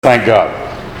Thank God.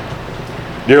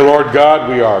 Dear Lord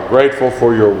God, we are grateful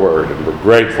for your word, and we're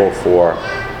grateful for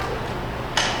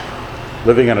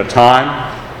living in a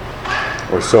time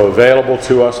where it's so available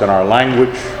to us in our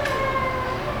language.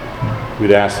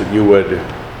 We'd ask that you would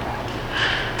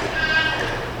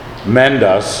mend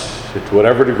us to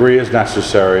whatever degree is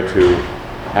necessary to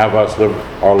have us live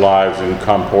our lives in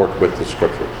comport with the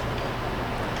Scriptures.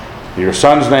 In your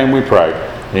Son's name we pray.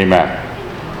 Amen.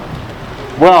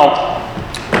 Well,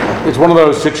 it's one of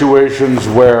those situations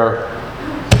where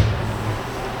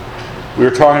we were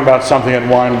talking about something in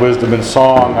Wine, Wisdom, and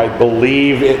Song. I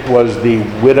believe it was the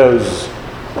widow's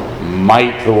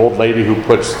mite, the old lady who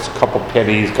puts a couple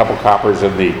pennies, a couple coppers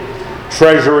in the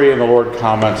treasury, and the Lord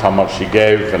comments how much she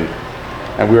gave. And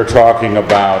we were talking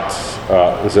about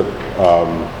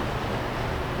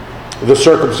the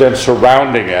circumstance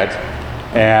surrounding it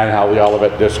and how the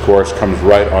Olivet Discourse comes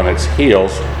right on its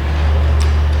heels.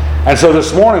 And so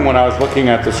this morning when I was looking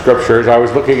at the Scriptures, I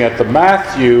was looking at the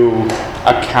Matthew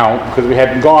account because we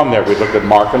hadn't gone there. We looked at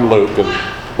Mark and Luke and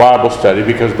Bible study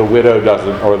because the widow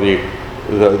doesn't, or the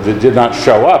did not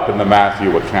show up in the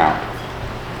Matthew account.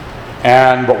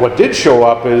 But what did show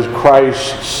up is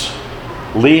Christ's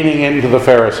leaning into the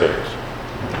Pharisees.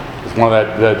 It's one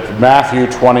of that Matthew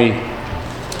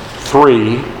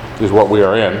 23 is what we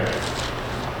are in.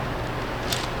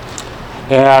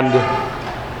 And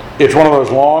it's one of those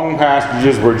long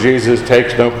passages where Jesus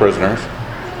takes no prisoners,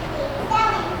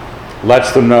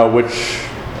 lets them know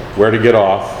where to get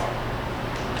off.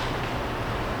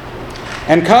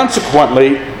 And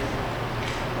consequently,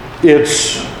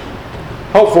 it's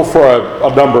helpful for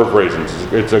a number of reasons.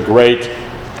 It's a great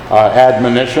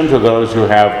admonition to those who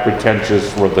have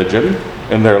pretentious religion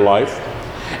in their life.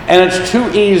 And it's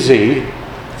too easy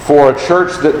for a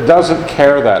church that doesn't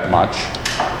care that much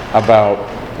about,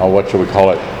 what should we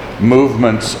call it,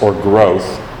 movements or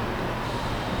growth.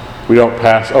 We don't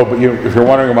pass. But if you're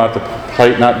wondering about the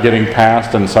plate not getting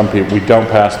passed, and some people, we don't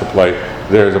pass the plate.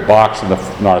 There's a box in the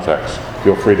narthex.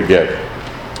 Feel free to get.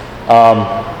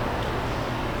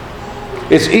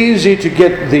 It's easy to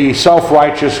get the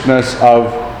self-righteousness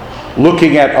of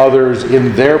looking at others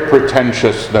in their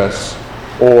pretentiousness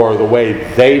or the way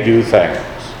they do things.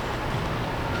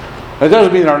 It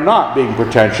doesn't mean they're not being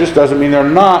pretentious, doesn't mean they're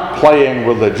not playing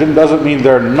religion, doesn't mean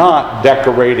they're not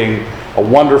decorating a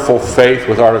wonderful faith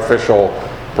with artificial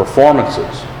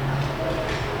performances.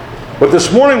 But this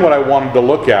morning what I wanted to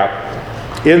look at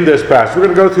in this passage, we're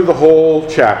going to go through the whole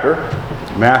chapter,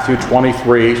 Matthew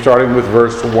 23, starting with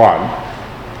verse 1.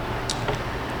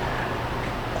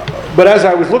 But as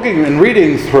I was looking and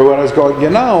reading through it, I was going,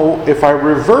 if I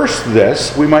reverse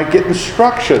this, we might get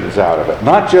instructions out of it.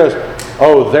 Not just,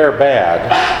 they're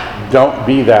bad, don't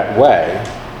be that way.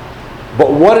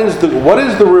 But what is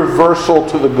the reversal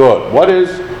to the good?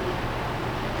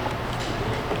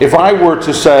 If I were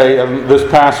to say, and this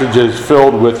passage is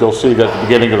filled with, you'll see that at the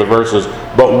beginning of the verses,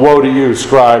 but woe to you,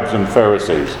 scribes and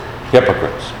Pharisees,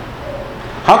 hypocrites.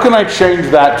 How can I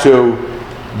change that to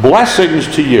blessings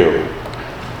to you,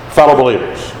 fellow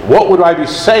believers? What would I be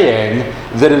saying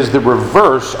that is the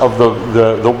reverse of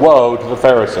the woe to the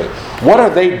Pharisee? What are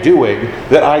they doing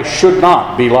that I should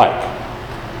not be like?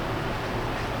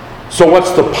 So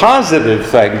what's the positive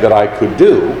thing that I could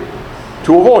do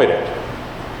to avoid it?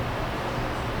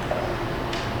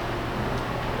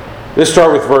 Let's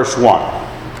start with verse 1.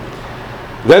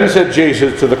 Then said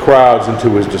Jesus to the crowds and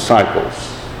to his disciples,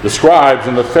 the scribes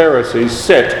and the Pharisees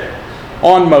sit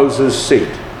on Moses' seat.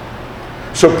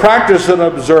 So practice and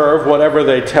observe whatever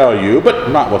they tell you,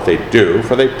 but not what they do,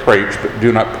 for they preach but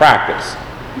do not practice.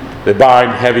 They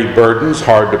bind heavy burdens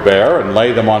hard to bear and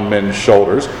lay them on men's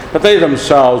shoulders, but they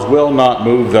themselves will not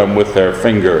move them with their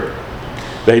finger.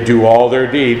 They do all their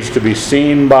deeds to be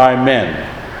seen by men.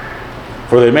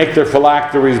 For they make their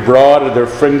phylacteries broad and their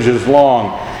fringes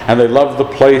long, and they love the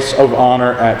place of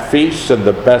honor at feasts and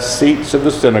the best seats in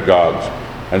the synagogues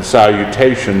and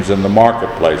salutations in the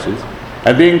marketplaces,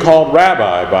 and being called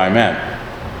rabbi by men.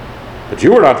 But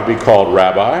you are not to be called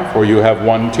rabbi, for you have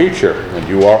one teacher, and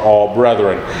you are all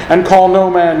brethren. And call no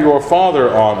man your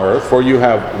father on earth, for you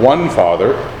have one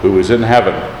Father who is in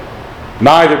heaven.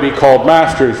 Neither be called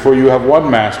masters, for you have one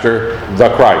Master, the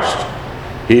Christ.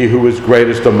 He who is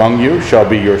greatest among you shall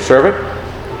be your servant.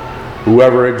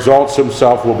 Whoever exalts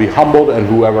himself will be humbled, and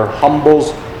whoever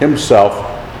humbles himself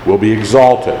will be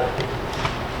exalted.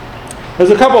 There's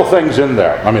a couple of things in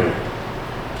there.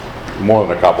 More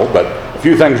than a couple, but a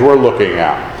few things we're looking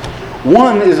at.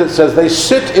 One is it says they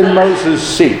sit in Moses'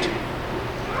 seat.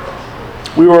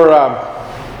 We were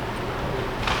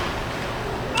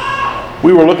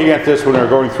looking at this when we were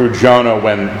going through Jonah,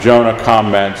 when Jonah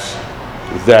comments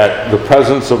that the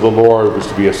presence of the Lord was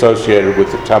to be associated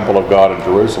with the temple of God in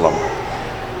Jerusalem.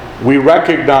 We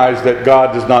recognize that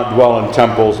God does not dwell in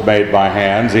temples made by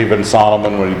hands. Even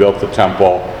Solomon, when he built the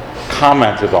temple,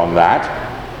 commented on that.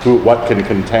 What can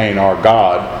contain our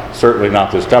God? Certainly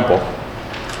not this temple.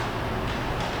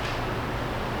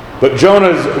 But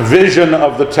Jonah's vision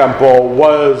of the temple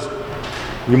was,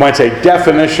 you might say,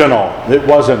 definitional. It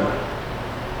wasn't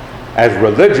as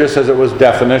religious as it was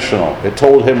definitional. It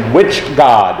told him which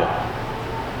God.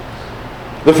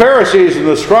 The Pharisees and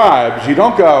the scribes, you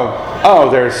don't go, oh,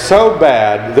 they're so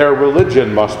bad, their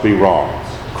religion must be wrong.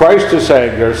 Christ is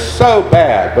saying they're so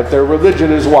bad, but their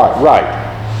religion is what? Right.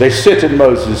 They sit in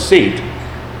Moses' seat.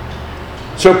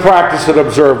 So practice and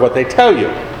observe what they tell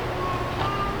you.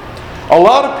 A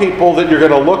lot of people that you're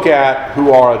going to look at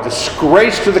who are a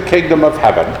disgrace to the kingdom of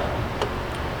heaven,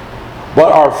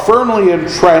 but are firmly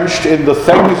entrenched in the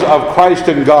things of Christ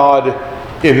and God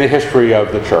in the history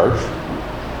of the church,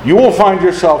 you will find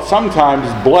yourself sometimes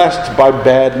blessed by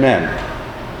bad men.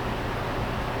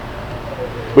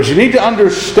 But you need to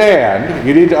understand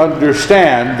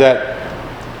that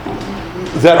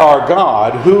our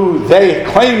God, who they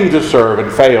claim to serve and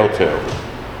fail to,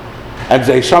 and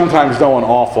they sometimes know an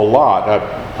awful lot.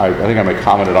 I think I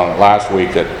commented on it last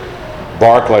week that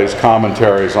Barclay's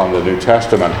commentaries on the New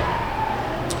Testament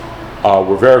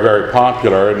were very, very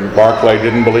popular, and Barclay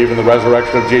didn't believe in the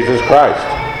resurrection of Jesus Christ.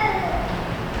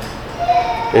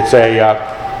 It's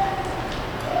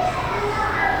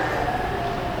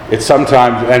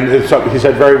sometimes, and he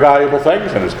said very valuable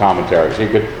things in his commentaries. He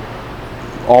could,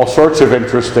 all sorts of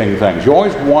interesting things. You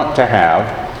always want to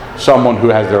have someone who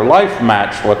has their life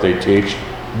match what they teach,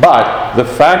 but the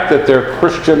fact that they're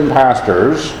Christian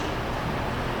pastors,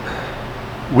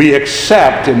 we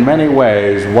accept in many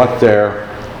ways what they're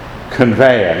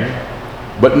conveying,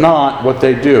 but not what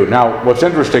they do. Now, what's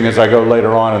interesting is I go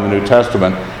later on in the New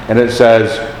Testament, and it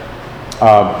says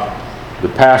the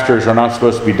pastors are not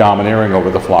supposed to be domineering over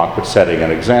the flock, but setting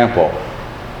an example.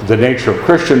 The nature of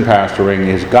Christian pastoring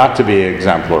has got to be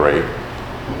exemplary.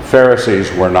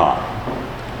 Pharisees were not.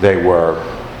 They were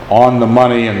on the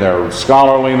money in their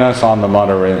scholarliness, on the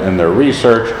money in their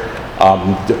research,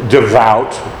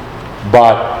 devout,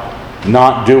 but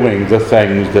not doing the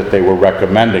things that they were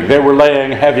recommending. They were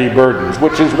laying heavy burdens,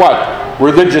 which is what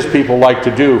religious people like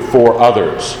to do for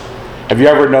others. Have you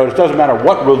ever noticed, it doesn't matter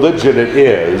what religion it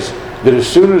is, that as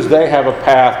soon as they have a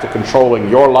path to controlling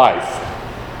your life,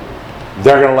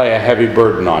 they're going to lay a heavy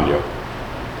burden on you.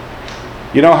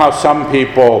 You know how some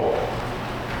people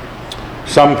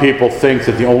think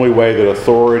that the only way that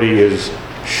authority is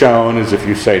shown is if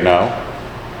you say no.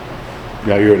 You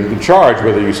know, you're in charge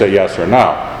whether you say yes or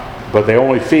no. But they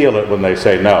only feel it when they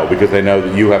say no, because they know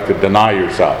that you have to deny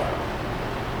yourself.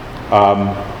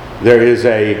 There is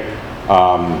a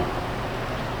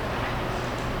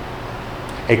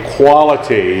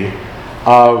quality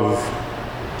of,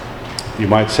 you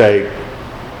might say,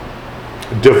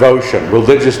 devotion,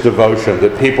 religious devotion,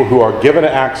 that people who are given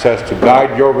access to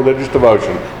guide your religious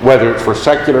devotion, whether it's for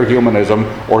secular humanism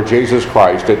or Jesus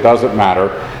Christ, it doesn't matter,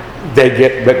 they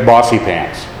get bossy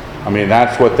pants. I mean,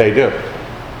 that's what they do.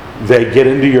 They get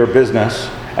into your business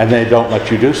and they don't let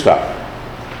you do stuff.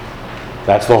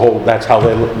 That's how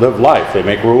they live life. They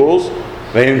make rules,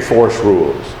 they enforce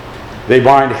rules. They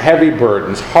bind heavy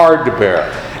burdens, hard to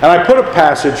bear. And I put a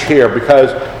passage here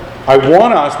because I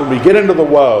want us, when we get into the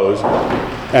woes,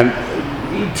 and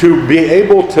to be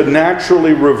able to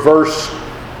naturally reverse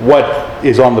what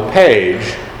is on the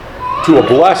page to a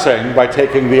blessing by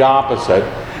taking the opposite.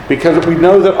 Because we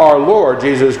know that our Lord,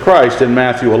 Jesus Christ, in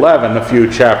Matthew 11, a few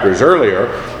chapters earlier,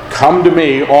 "Come to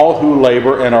me, all who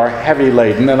labor and are heavy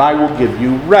laden, and I will give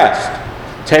you rest.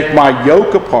 Take my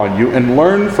yoke upon you and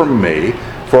learn from me,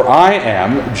 for I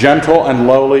am gentle and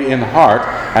lowly in heart,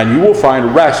 and you will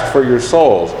find rest for your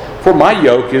souls. For my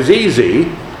yoke is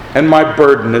easy, and my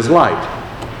burden is light."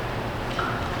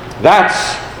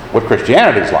 That's what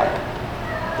Christianity is like.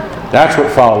 That's what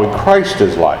following Christ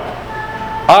is like.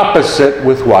 Opposite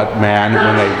with what man,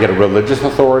 when they get a religious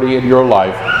authority in your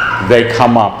life, they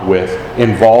come up with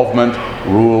involvement,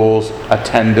 rules,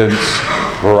 attendance,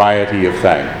 variety of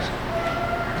things.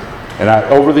 And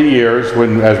over the years,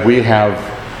 as we have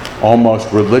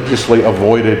almost religiously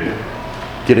avoided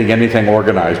getting anything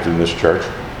organized in this church,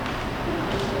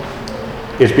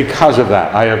 it's because of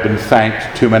that. I have been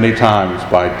thanked too many times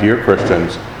by dear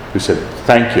Christians who said,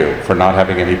 "Thank you for not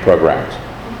having any programs."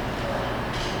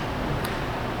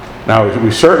 Now, we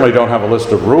certainly don't have a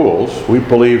list of rules. We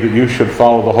believe that you should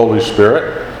follow the Holy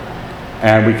Spirit,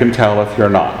 and we can tell if you're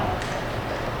not.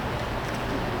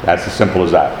 That's as simple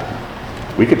as that.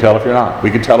 We can tell if you're not.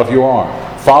 We can tell if you are.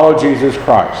 follow Jesus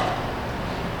Christ.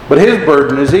 But his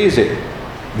burden is easy.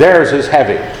 Theirs is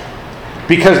heavy.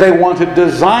 Because they want to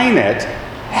design it,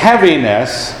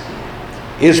 heaviness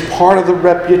is part of the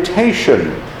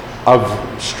reputation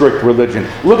of strict religion.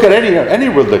 Look at any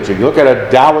religion. You look at a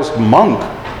Taoist monk.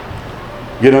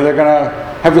 They're going to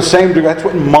have the same. That's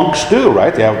what monks do,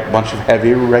 right? They have a bunch of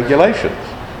heavy regulations.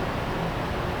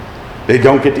 They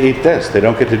don't get to eat this. They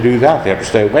don't get to do that. They have to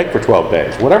stay awake for 12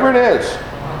 days. Whatever it is.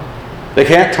 They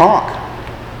can't talk.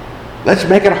 Let's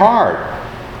make it hard.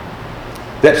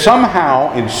 That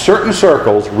somehow, in certain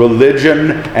circles,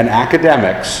 religion and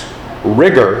academics,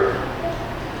 rigor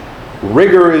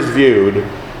is viewed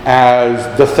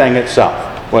as the thing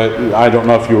itself. Well, I don't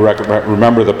know if you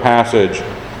remember the passage.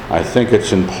 I think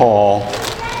it's in Paul.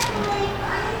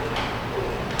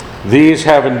 These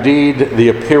have indeed the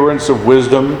appearance of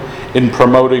wisdom in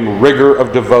promoting rigor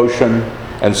of devotion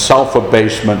and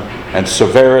self-abasement and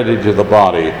severity to the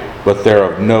body, but they're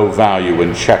of no value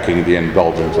in checking the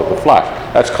indulgence of the flesh.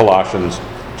 That's Colossians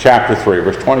chapter 3,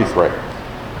 verse 23.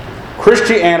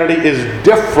 Christianity is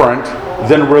different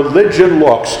than religion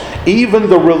looks, even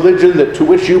the religion to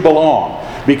which you belong,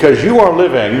 because you are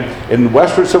living in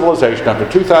Western civilization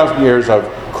after 2,000 years of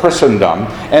Christendom,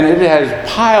 and it has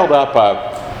piled up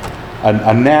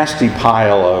a nasty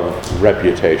pile of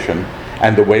reputation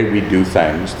and the way we do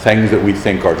things that we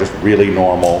think are just really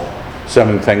normal,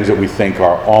 some things that we think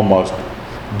are almost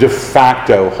de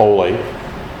facto holy.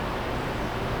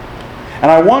 And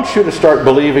I want you to start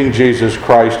believing Jesus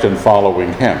Christ and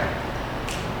following him.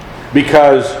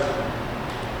 Because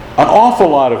an awful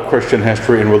lot of Christian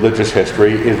history and religious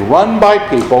history is run by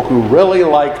people who really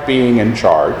like being in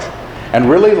charge and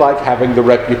really like having the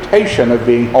reputation of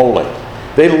being holy.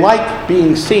 They like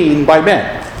being seen by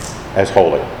men as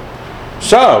holy.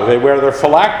 So they wear their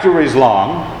phylacteries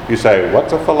long. You say,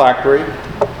 what's a phylactery?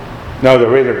 No,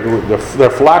 their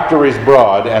phylacteries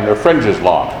broad and their fringes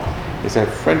long. You say,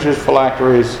 fringes,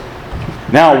 phylacteries.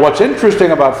 Now, what's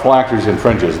interesting about phylacteries and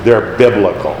fringes, they're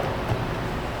biblical.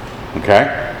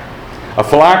 Okay? A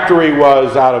phylactery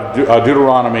was out of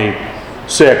Deuteronomy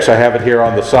 6. I have it here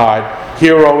on the side.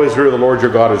 Hear, O Israel, the Lord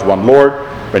your God is one Lord.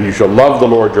 And you shall love the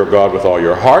Lord your God with all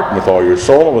your heart, and with all your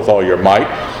soul, and with all your might.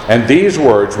 And these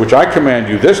words which I command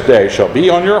you this day shall be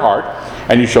on your heart,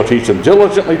 and you shall teach them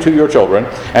diligently to your children,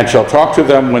 and shall talk to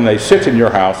them when they sit in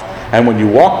your house, and when you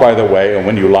walk by the way, and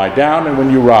when you lie down, and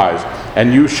when you rise.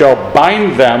 And you shall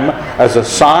bind them as a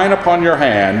sign upon your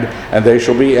hand, and they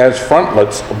shall be as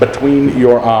frontlets between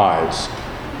your eyes.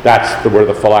 That's where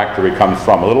the phylactery comes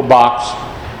from. A little box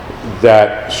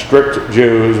that strict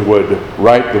Jews would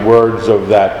write the words of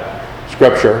that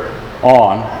scripture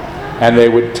on, and they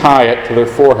would tie it to their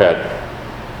forehead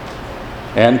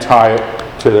and tie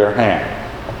it to their hand.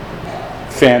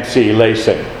 Fancy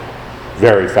lacing,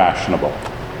 very fashionable.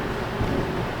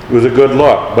 It was a good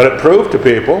look, but it proved to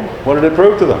people, what did it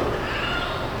prove to them?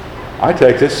 I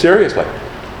take this seriously.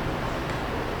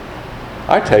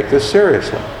 I take this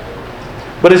seriously.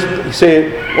 But you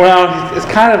say, well, it's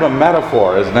kind of a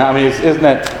metaphor, isn't it? I mean, isn't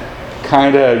it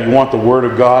kind of, you want the Word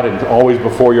of God and always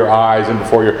before your eyes and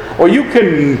before your... Well, you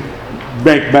can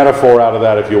make metaphor out of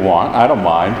that if you want. I don't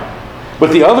mind.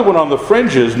 But the other one on the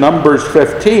fringes, Numbers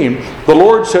 15, the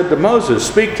Lord said to Moses,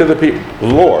 speak to the people...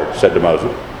 The Lord said to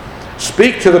Moses,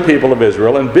 speak to the people of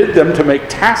Israel and bid them to make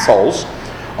tassels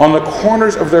on the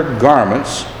corners of their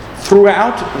garments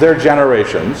throughout their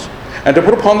generations, and to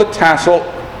put upon the tassel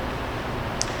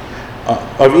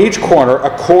of each corner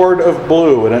a cord of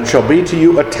blue, and it shall be to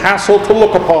you a tassel to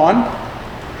look upon,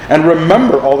 and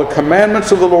remember all the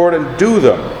commandments of the Lord and do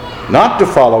them, not to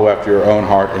follow after your own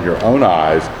heart and your own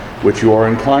eyes, which you are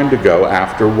inclined to go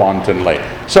after wantonly.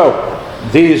 So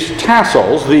these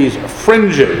tassels, these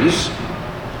fringes,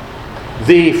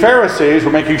 the Pharisees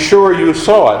were making sure you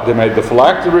saw it. They made the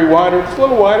phylactery wider, just a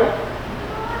little wider.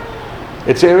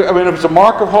 If it's a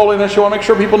mark of holiness, you want to make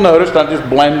sure people notice, not just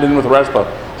blend in with the rest of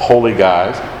holy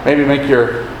guys. Maybe make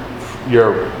your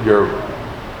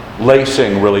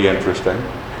lacing really interesting.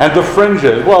 And the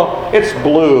fringes, well, it's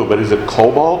blue, but is it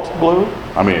cobalt blue?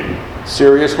 I mean,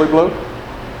 seriously blue?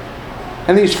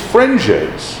 And these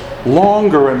fringes,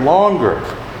 longer and longer.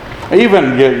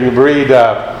 Even you read,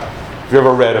 if you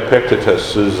ever read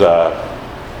Epictetus, he's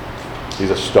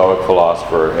a Stoic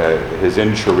philosopher, his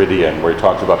Enchiridion, where he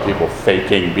talks about people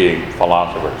faking being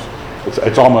philosophers.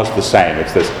 It's almost the same.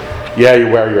 It's this, yeah, you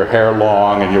wear your hair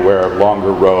long and you wear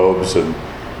longer robes and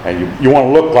you want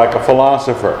to look like a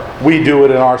philosopher. We do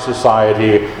it in our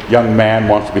society. A young man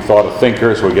wants to be thought a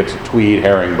thinker, so he gets a tweed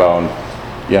herringbone,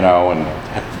 and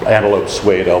antelope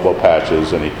suede elbow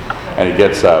patches, and he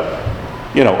gets a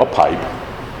pipe.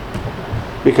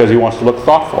 because he wants to look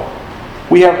thoughtful.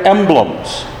 We have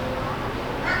emblems.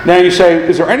 Now you say,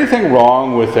 is there anything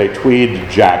wrong with a tweed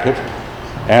jacket,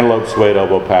 antelope suede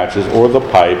elbow patches, or the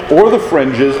pipe, or the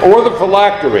fringes, or the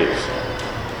phylacteries?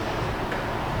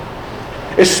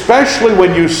 Especially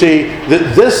when you see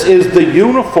that this is the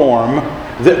uniform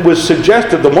that was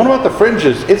suggested. The one about the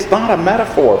fringes, it's not a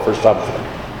metaphor for something.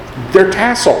 They're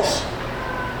tassels.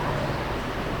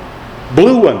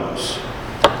 Blue ones.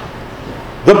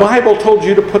 The Bible told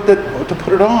you to put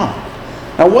it on.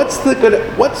 Now what's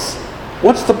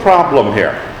the problem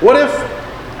here? What if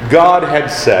God had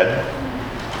said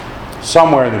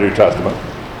somewhere in the New Testament,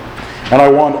 and I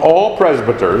want all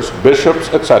presbyters, bishops,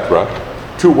 etc.,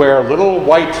 to wear little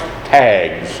white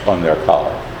tags on their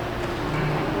collar.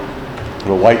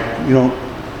 Little white,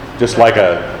 just like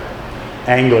a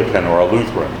Anglican or a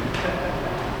Lutheran.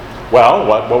 Well,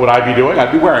 what would I be doing?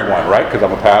 I'd be wearing one, right? Because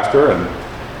I'm a pastor and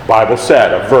the Bible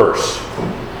said, a verse.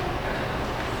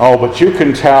 Oh, but you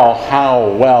can tell how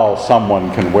well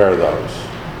someone can wear those.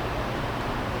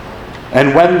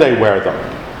 And when they wear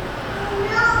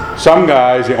them. Some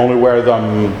guys, they only wear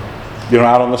them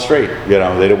out on the street. They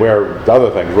don't wear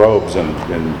other things, robes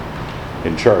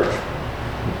in church.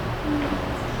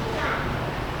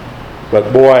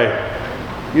 But boy,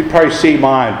 you'd probably see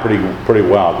mine pretty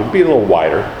well. It'd be a little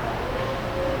wider.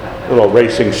 Little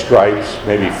racing stripes,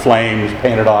 maybe flames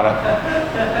painted on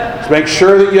it. Just make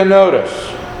sure that you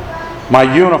notice my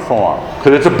uniform,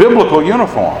 because it's a biblical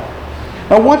uniform.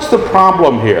 Now what's the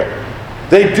problem here?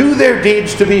 They do their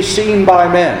deeds to be seen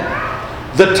by men.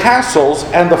 The tassels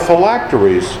and the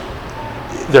phylacteries,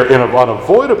 they're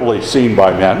unavoidably seen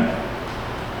by men,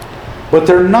 but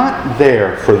they're not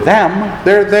there for them,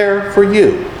 they're there for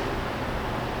you.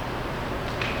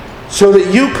 So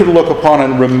that you can look upon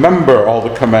and remember all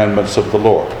the commandments of the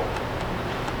Lord.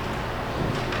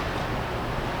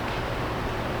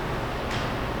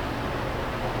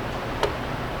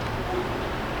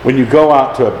 When you go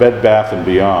out to a Bed Bath &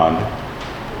 Beyond,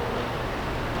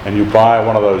 and you buy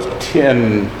one of those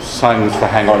tin signs to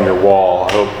hang on your wall,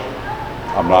 I hope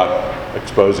I'm not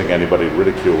exposing anybody to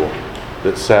ridicule,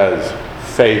 that says,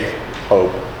 faith,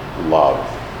 hope, love.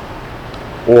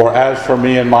 Or, as for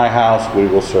me and my house, we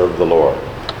will serve the Lord.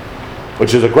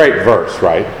 Which is a great verse,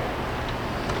 right?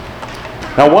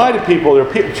 Now why do people, there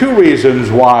are two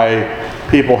reasons why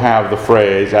people have the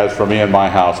phrase, as for me and my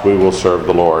house, we will serve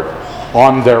the Lord,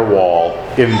 on their wall,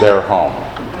 in their home.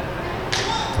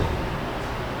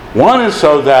 One is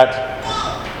so that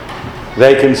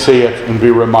they can see it and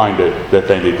be reminded that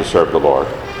they need to serve the Lord.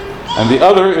 And the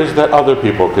other is that other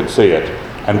people can see it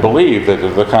and believe that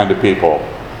they're the kind of people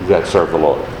that serve the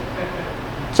Lord.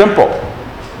 Simple.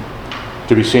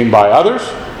 To be seen by others,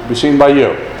 to be seen by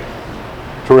you.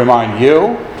 To remind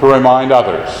you, to remind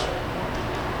others.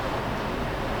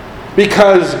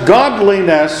 Because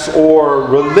godliness or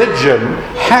religion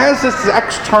has this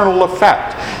external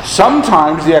effect.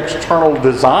 Sometimes the external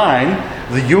design,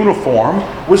 the uniform,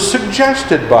 was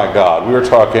suggested by God. We were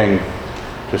talking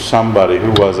to somebody,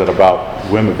 who was it, about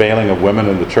veiling of women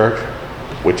in the church,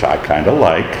 which I kind of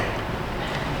like.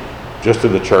 Just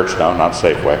in the church now, not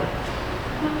Safeway.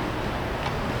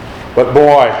 But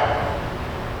boy,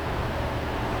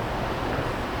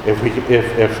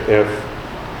 if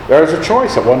there's a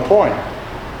choice at one point.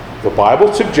 The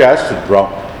Bible suggests in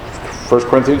 1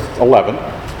 Corinthians 11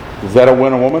 that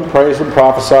when a woman prays and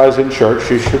prophesies in church,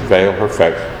 she should veil her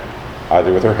face,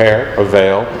 either with her hair, a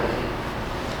veil,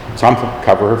 something,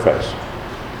 cover her face.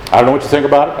 I don't know what you think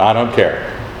about it. I don't care.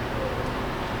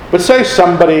 But say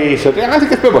somebody said, I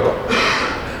think it's biblical.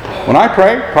 When I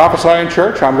pray, prophesy in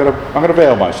church, I'm going to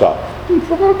veil myself. I'm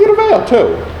going to get a veil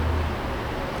too.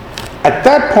 At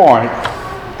that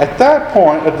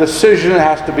point, a decision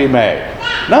has to be made.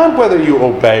 Not whether you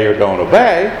obey or don't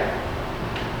obey,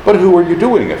 but who are you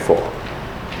doing it for?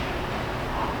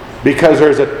 Because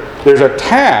there's a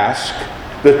task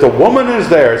that the woman is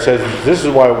there. It says this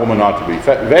is why a woman ought to be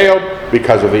veiled,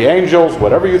 because of the angels,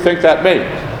 whatever you think that means.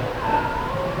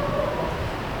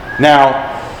 Now,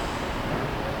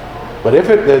 but if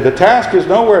the task is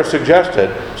nowhere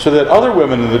suggested, so that other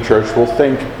women in the church will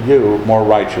think you more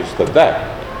righteous than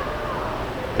they.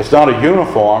 It's not a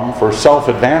uniform for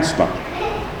self-advancement.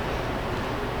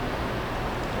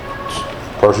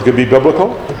 Person could be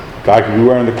biblical. Guy could be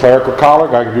wearing the clerical collar.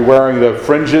 Guy could be wearing the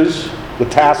fringes, the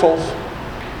tassels.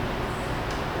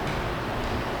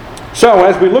 So,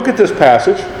 as we look at this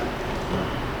passage,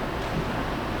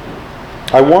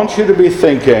 I want you to be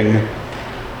thinking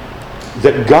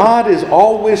that God is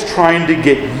always trying to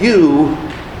get you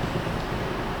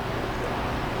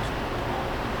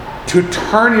to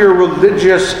turn your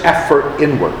religious effort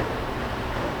inward.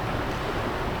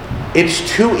 It's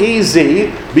too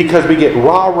easy because we get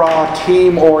rah-rah,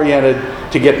 team-oriented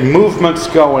to get movements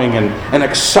going and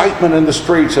excitement in the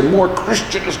streets and more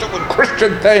Christians doing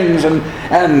Christian things and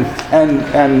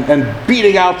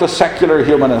beating out the secular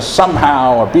humanists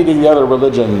somehow, or beating the other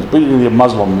religions, beating the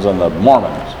Muslims and the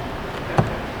Mormons.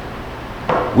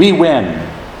 We win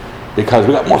because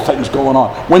we got more things going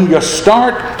on. When you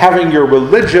start having your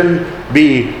religion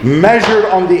be measured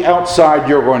on the outside,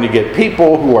 you're going to get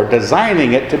people who are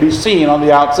designing it to be seen on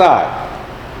the outside.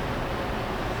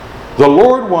 The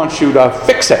Lord wants you to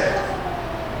fix it.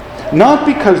 Not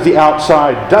because the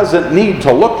outside doesn't need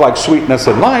to look like sweetness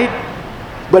and light,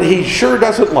 but He sure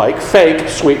doesn't like fake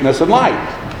sweetness and light.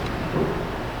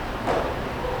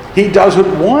 He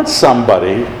doesn't want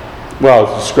somebody. Well,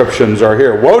 the descriptions are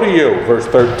here. Woe to you, verse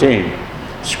 13,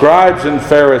 scribes and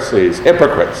Pharisees,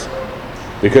 hypocrites,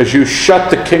 because you shut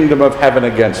the kingdom of heaven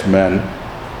against men,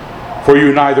 for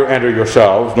you neither enter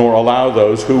yourselves nor allow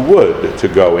those who would to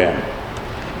go in.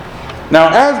 Now,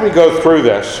 as we go through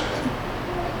this,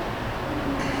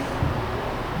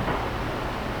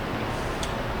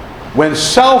 when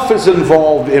self is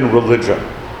involved in religion,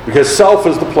 because self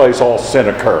is the place all sin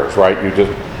occurs, right? You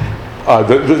just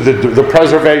the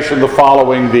preservation, the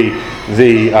following, the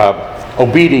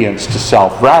obedience to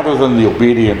self rather than the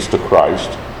obedience to Christ.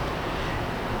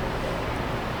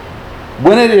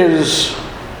 When it is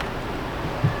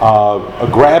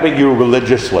grabbing you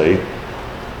religiously,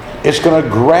 it's going to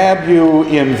grab you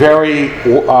in very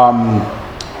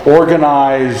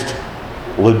organized,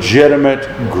 legitimate,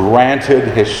 granted,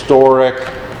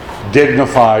 historic,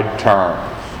 dignified terms.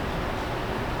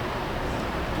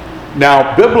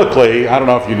 Now, biblically, I don't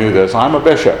know if you knew this, I'm a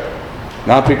bishop.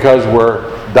 Not because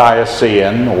we're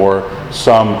diocesan or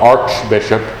some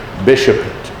archbishop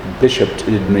bishoped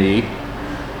in me,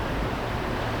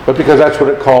 but because that's what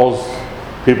it calls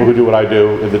people who do what I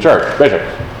do in the church. Bishops.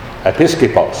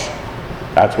 Episkopos.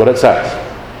 That's what it says.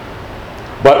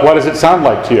 But what does it sound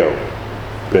like to you?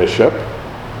 Bishop?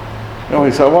 You know,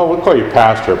 we say, well, we'll call you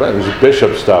pastor, but it's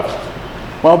bishop stuff.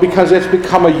 Well, because it's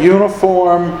become a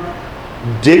uniform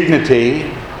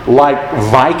dignity like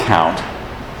Viscount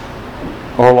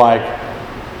or like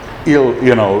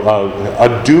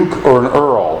a duke or an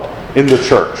earl in the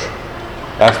church.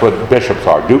 That's what bishops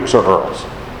are, dukes or earls.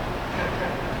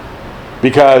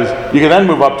 Because you can then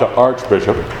move up to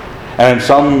archbishop, and in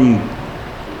some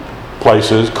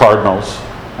places cardinals,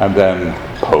 and then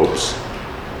popes.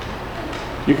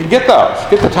 You can get those,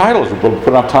 get the titles, put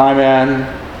enough time in,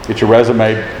 get your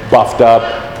resume buffed up.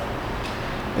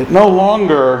 It no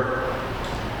longer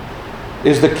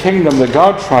is the kingdom that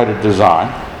God tried to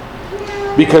design,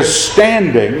 because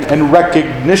standing and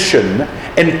recognition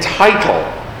and title.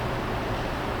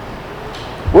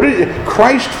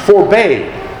 Christ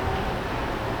forbade.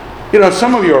 You know,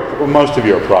 most of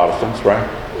you are Protestants, right?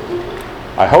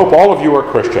 I hope all of you are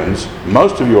Christians.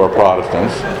 Most of you are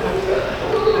Protestants.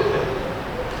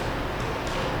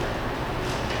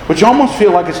 But you almost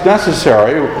feel like it's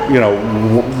necessary,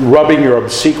 rubbing your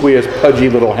obsequious, pudgy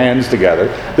little hands together,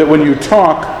 that when you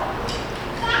talk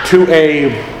to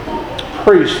a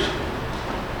priest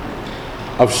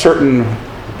of certain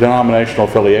denominational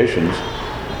affiliations,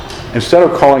 instead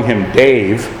of calling him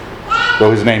Dave,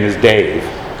 though his name is Dave,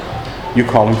 you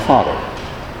call him Father.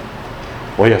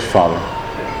 Well, yes, Father.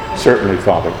 Certainly,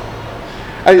 Father.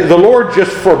 The Lord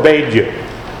just forbade you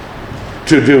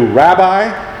to do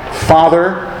Rabbi,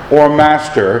 Father, or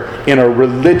Master in a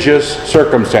religious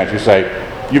circumstance. You say,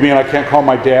 you mean I can't call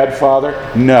my dad Father?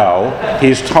 No.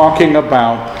 He's talking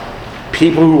about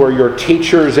people who are your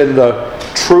teachers in the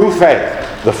true faith.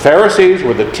 The Pharisees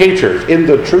were the teachers in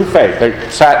the true faith. They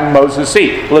sat in Moses'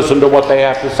 seat. Listen to what they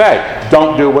have to say.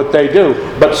 Don't do what they do.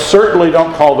 But certainly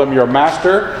don't call them your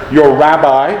master, your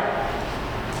rabbi,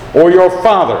 or your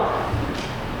father.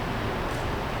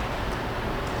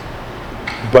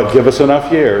 But give us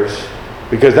enough years,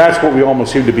 because that's what we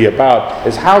almost seem to be about,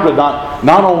 is how to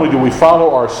not only do we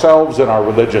follow ourselves in our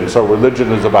religion, so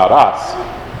religion is about us,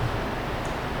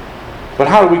 but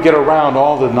how do we get around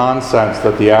all the nonsense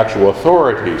that the actual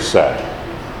authorities said?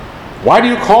 Why do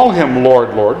you call him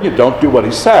Lord, Lord? You don't do what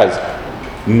he says.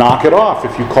 Knock it off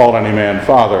if you call any man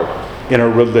Father in a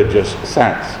religious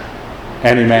sense.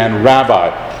 Any man Rabbi.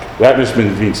 That just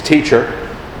means teacher.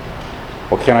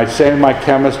 Well, can I say my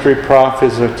chemistry prof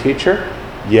is a teacher?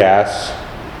 Yes.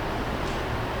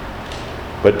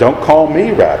 But don't call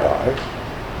me Rabbi.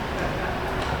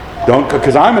 Don't,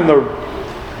 because I'm in the...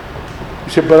 You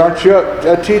said, but aren't you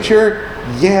a teacher?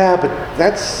 Yeah, but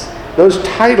that's those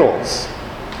titles.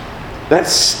 That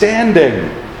standing.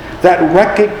 That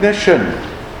recognition.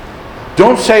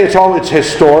 Don't say it's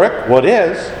historic. Well, it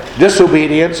is.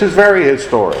 Disobedience is very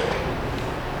historic.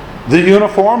 The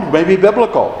uniforms may be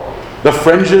biblical. The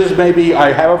fringes may be,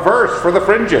 I have a verse for the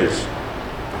fringes.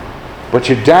 But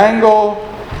you dangle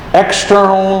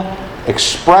external,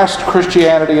 expressed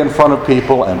Christianity in front of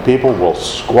people, and people will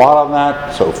squat on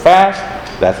that so fast.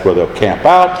 That's where they'll camp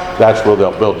out. That's where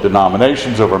they'll build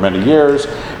denominations over many years,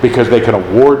 because they can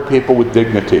award people with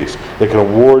dignities. They can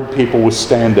award people with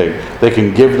standing. They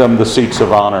can give them the seats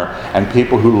of honor. And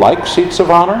people who like seats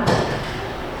of honor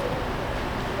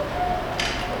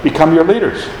become your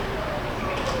leaders.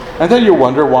 And then you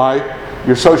wonder why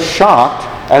you're so shocked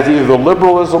at either the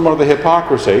liberalism or the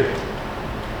hypocrisy,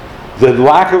 the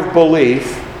lack of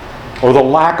belief, or the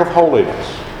lack of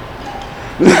holiness.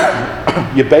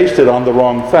 You based it on the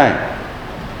wrong thing.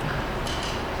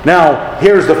 Now,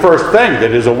 here's the first thing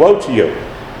that is a woe to you.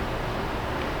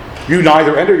 You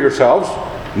neither enter yourselves,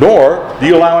 nor do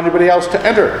you allow anybody else to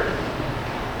enter.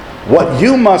 What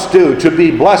you must do to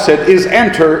be blessed is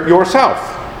enter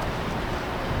yourself.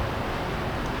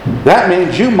 That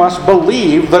means you must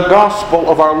believe the gospel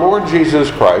of our Lord Jesus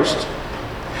Christ,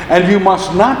 and you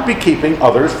must not be keeping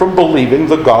others from believing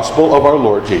the gospel of our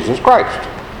Lord Jesus Christ.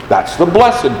 That's the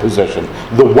blessed position.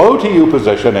 The woe to you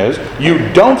position is you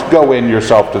don't go in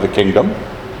yourself to the kingdom,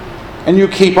 and you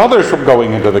keep others from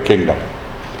going into the kingdom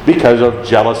because of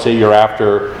jealousy. You're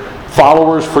after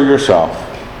followers for yourself.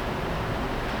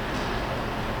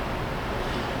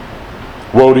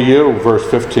 Woe to you, verse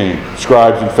 15,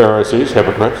 scribes and Pharisees,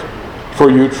 hypocrites, for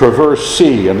you traverse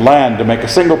sea and land to make a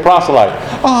single proselyte.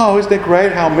 Oh, isn't it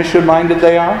great how mission-minded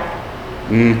they are?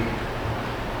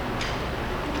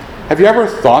 Have you ever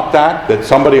thought that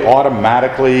somebody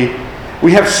automatically...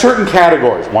 We have certain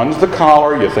categories. One's the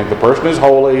collar. You think the person is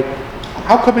holy.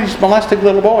 How come he's molesting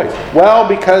little boys? Well,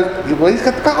 because he's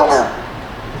got the collar.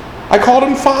 I called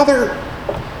him father.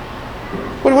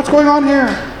 What's going on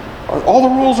here? All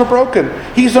the rules are broken.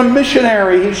 He's a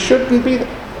missionary. He shouldn't be...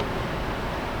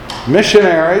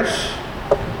 Missionaries,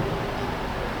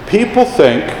 people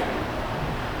think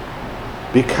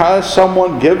because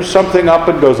someone gives something up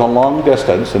and goes a long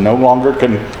distance and no longer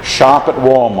can shop at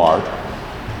Walmart,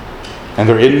 and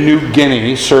they're in New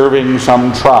Guinea serving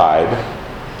some tribe,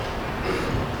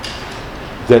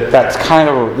 that's kind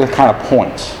of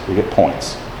points. You get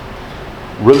points.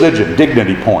 Religion,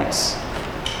 dignity points.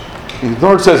 The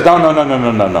Lord says,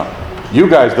 no. You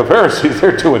guys, the Pharisees,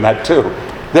 they're doing that too.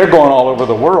 They're going all over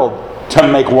the world to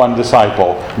make one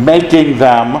disciple, making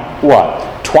them,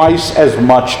 what? Twice as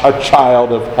much a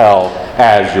child of hell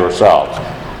as yourselves.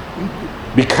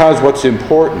 Because what's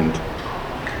important,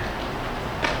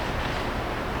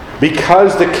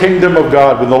 because the kingdom of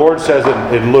God, when the Lord says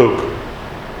in Luke,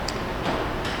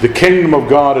 the kingdom of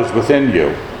God is within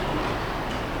you,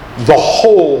 the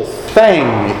whole thing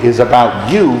is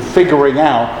about you figuring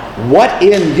out what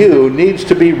in you needs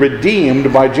to be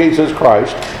redeemed by Jesus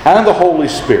Christ and the Holy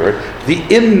Spirit, the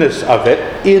inness of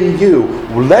it in you,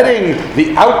 letting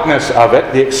the outness of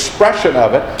it, the expression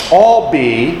of it, all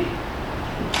be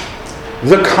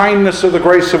the kindness of the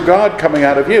grace of God coming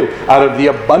out of you. Out of the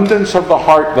abundance of the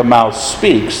heart, the mouth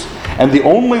speaks. And the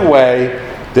only way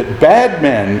that bad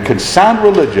men can sound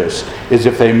religious is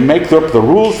if they make up the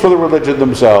rules for the religion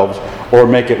themselves or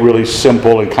make it really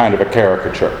simple and kind of a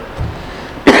caricature.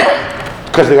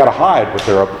 Because they got to hide what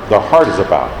their heart is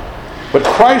about. But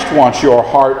Christ wants your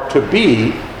heart to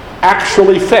be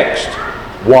actually fixed.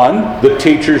 1, the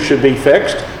teachers should be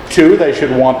fixed. 2, they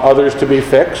should want others to be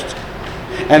fixed.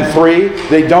 And 3,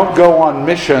 they don't go on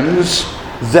missions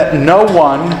that no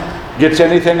one gets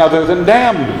anything other than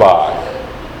damned by,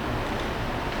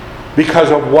 because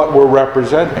of what we're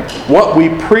representing. What we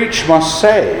preach must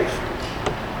save.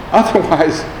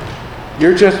 Otherwise,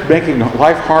 you're just making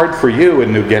life hard for you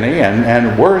in New Guinea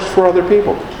and worse for other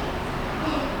people.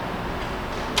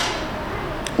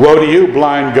 Woe to you,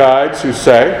 blind guides, who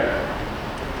say,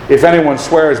 if anyone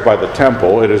swears by the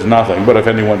temple, it is nothing, but if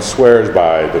anyone swears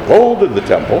by the gold in the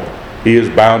temple, he is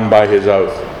bound by his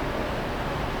oath.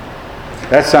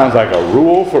 That sounds like a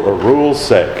rule for a rule's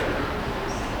sake.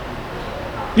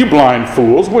 You blind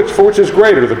fools, which is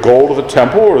greater, the gold of the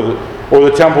temple or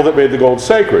the temple that made the gold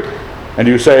sacred? And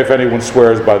you say, if anyone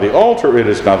swears by the altar, it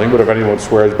is nothing, but if anyone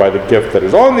swears by the gift that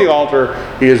is on the altar,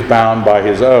 he is bound by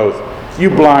his oath. You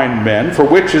blind men, for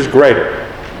which is greater,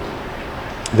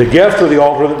 the gift or the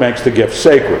altar that makes the gift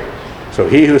sacred? So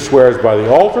he who swears by the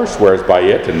altar swears by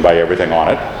it and by everything on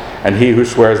it, and he who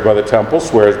swears by the temple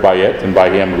swears by it and by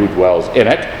him who dwells in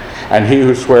it. And he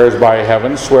who swears by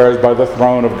heaven swears by the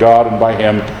throne of God and by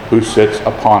him who sits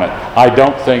upon it. I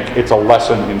don't think it's a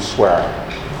lesson in swearing.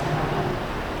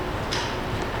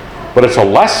 But it's a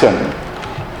lesson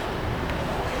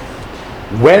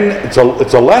when it's a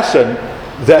lesson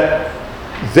that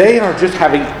they are just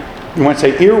having, you might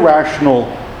say, irrational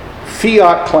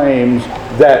fiat claims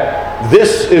that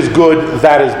this is good,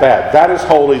 that is bad, that is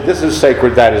holy, this is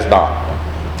sacred, that is not.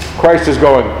 Christ is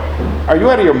going, are you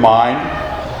out of your mind?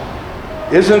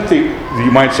 Isn't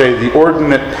you might say, the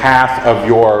ordinate path of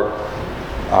your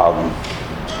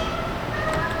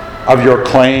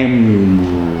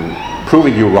claim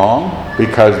proving you wrong?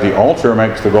 Because the altar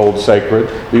makes the gold sacred,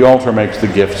 the altar makes the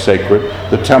gift sacred,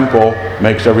 the temple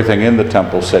makes everything in the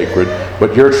temple sacred,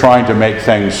 but you're trying to make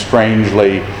things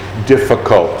strangely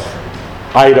difficult,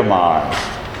 itemized.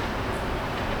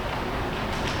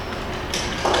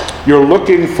 You're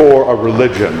looking for a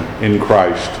religion in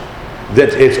Christ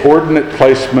that its ordinate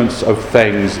placements of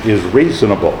things is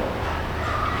reasonable.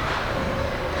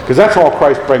 Because that's all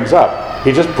Christ brings up.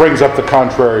 He just brings up the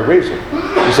contrary reason.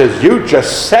 He says, you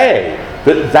just say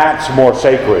that that's more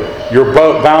sacred. You're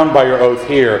bound by your oath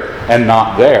here and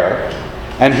not there.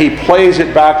 And he plays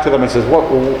it back to them and says, well,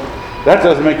 that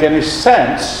doesn't make any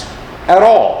sense at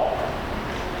all.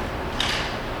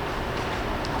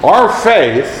 Our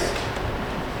faith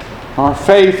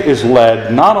is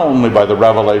led not only by the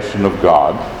revelation of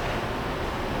God,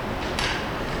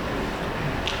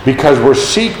 because we're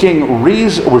seeking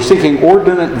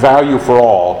ordinate value for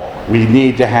all. We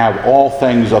need to have all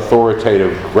things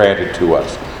authoritative granted to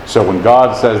us. So when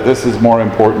God says this is more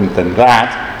important than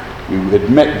that, you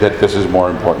admit that this is more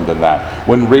important than that.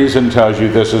 When reason tells you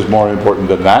this is more important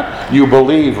than that, you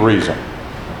believe reason.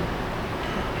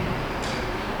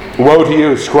 Woe to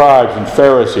you, scribes and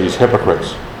Pharisees,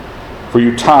 hypocrites! For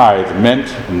you tithe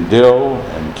mint and dill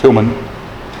and cumin,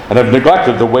 and have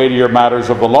neglected the weightier matters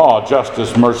of the law,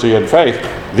 justice, mercy, and faith.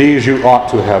 These you ought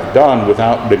to have done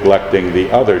without neglecting the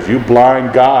others. You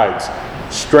blind guides,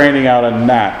 straining out a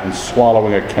gnat and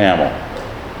swallowing a camel.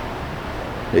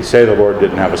 They say the Lord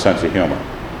didn't have a sense of humor.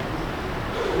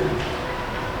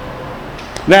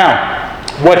 Now,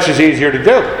 which is easier to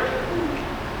do?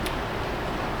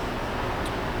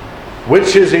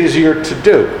 Which is easier to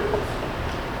do?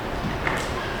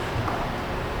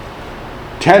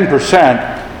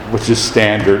 10%, which is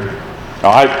standard.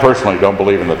 Now, I personally don't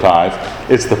believe in the tithe.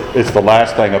 It's the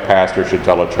last thing a pastor should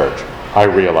tell a church. I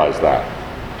realize that.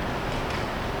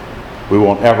 We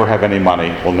won't ever have any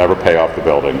money. We'll never pay off the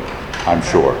building, I'm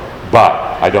sure. But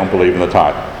I don't believe in the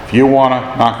tithe. If you want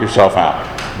to, knock yourself out.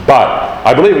 But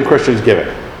I believe in Christians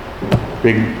giving.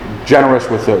 Being generous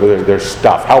with their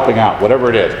stuff, helping out, whatever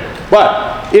it is.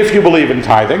 But if you believe in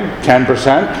tithing,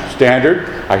 10% standard.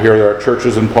 I hear there are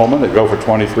churches in Pullman that go for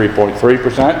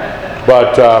 23.3%.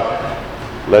 But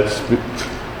let's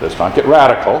not get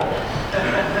radical,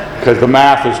 because the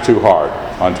math is too hard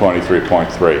on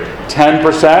 23.3.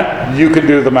 10%, you can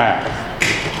do the math.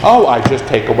 Oh, I just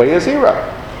take away a zero.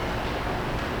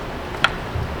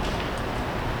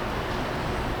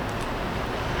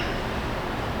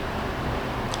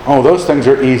 Oh, those things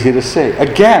are easy to see.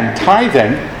 Again,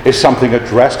 tithing is something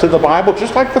addressed to the Bible,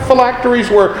 just like the phylacteries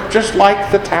were, just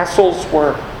like the tassels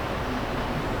were.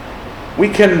 We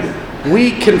can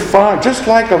find, just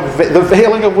like the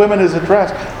veiling of women is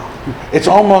addressed. It's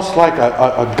almost like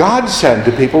a godsend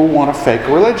to people who want a fake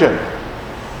religion,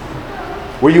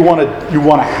 where you want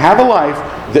to have a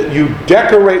life that you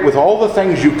decorate with all the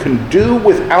things you can do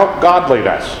without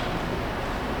godliness.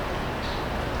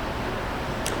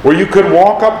 Where you could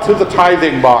walk up to the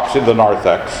tithing box in the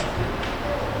narthex,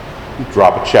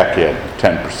 drop a check in,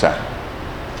 10%.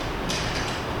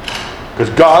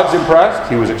 Because God's impressed,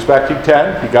 he was expecting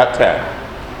 10, he got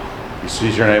 10. He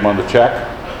sees your name on the check,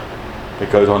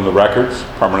 it goes on the records,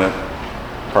 permanent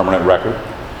record.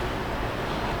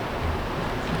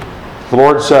 The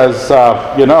Lord says,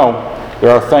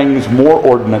 there are things more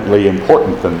ordinately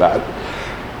important than that.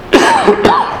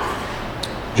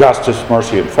 Justice,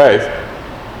 mercy, and faith,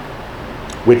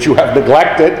 which you have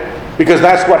neglected, because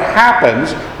that's what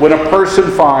happens when a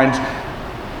person finds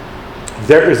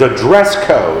there is a dress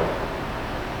code.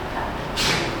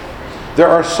 There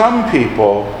are some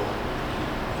people,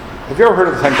 have you ever heard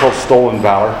of a thing called stolen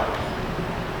valor?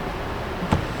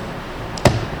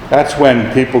 That's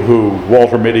when people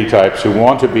Walter Mitty types who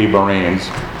want to be Marines,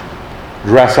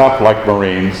 dress up like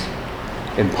Marines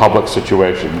in public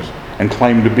situations and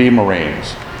claim to be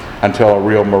Marines until a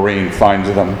real Marine finds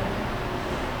them.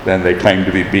 Then they claim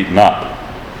to be beaten up.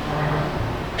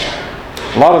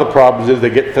 A lot of the problems is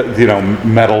they get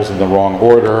medals in the wrong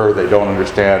order. They don't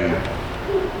understand.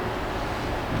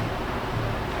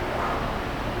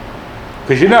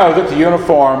 Because you know that the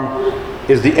uniform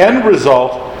is the end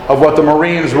result of what the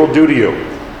Marines will do to you.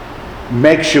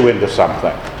 Makes you into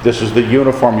something. This is the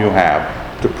uniform you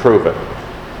have to prove it.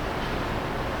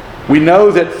 We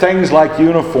know that things like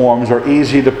uniforms are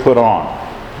easy to put on.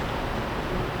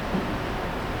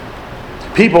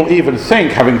 People even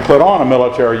think, having put on a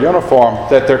military uniform,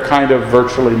 that they're kind of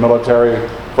virtually military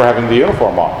for having the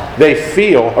uniform on. They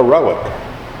feel heroic.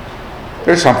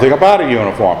 There's something about a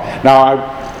uniform.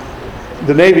 Now,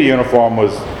 the Navy uniform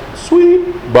was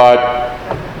sweet, but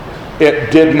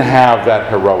it didn't have that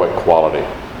heroic quality.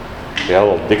 You had a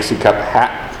little Dixie Cup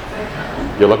hat.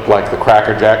 You looked like the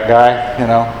Cracker Jack guy, you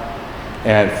know,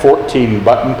 and 14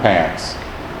 button pants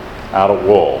out of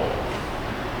wool.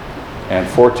 And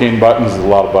 14 buttons is a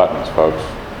lot of buttons, folks.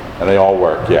 And they all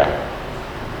work, yeah.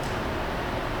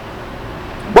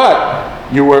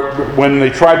 But when they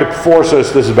tried to force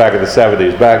us, this is back in the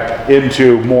 70s, back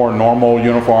into more normal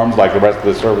uniforms like the rest of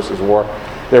the services wore,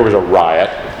 there was a riot.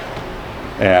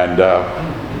 And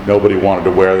nobody wanted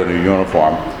to wear the new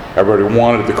uniform. Everybody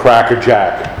wanted the Cracker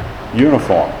Jack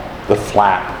uniform, the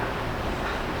flap.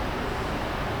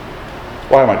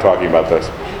 Why am I talking about this?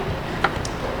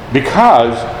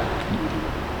 Because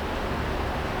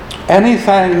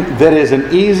anything that is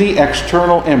an easy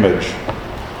external image,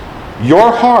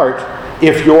 your heart,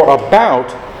 if you're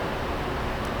about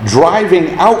driving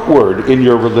outward in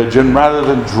your religion rather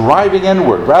than driving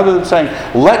inward, rather than saying,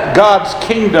 let God's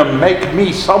kingdom make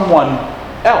me someone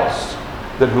else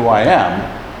than who I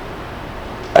am,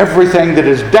 everything that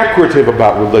is decorative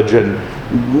about religion,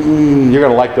 you're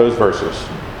going to like those verses.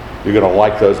 You're going to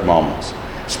like those moments.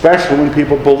 Especially when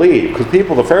people believe. Because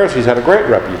the Pharisees had a great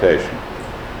reputation.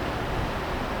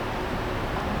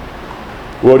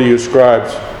 Woe to you,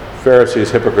 scribes,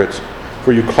 Pharisees, hypocrites,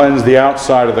 for you cleanse the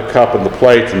outside of the cup and the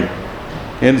plate, and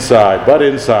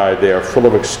inside they are full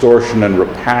of extortion and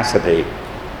rapacity.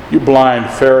 You blind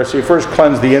Pharisee, first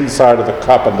cleanse the inside of the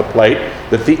cup and the plate,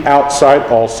 that the outside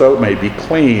also may be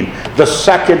clean. The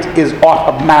second is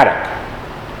automatic.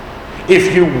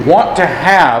 If you want to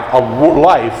have a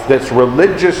life that's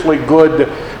religiously good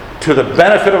to the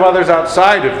benefit of others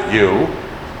outside of you,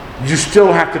 you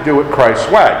still have to do it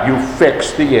Christ's way. You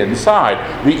fix the inside.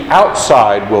 The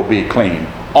outside will be clean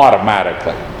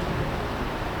automatically.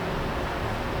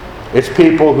 It's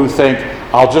people who think,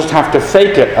 I'll just have to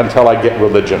fake it until I get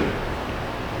religion.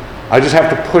 I just have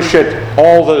to push it,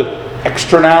 all the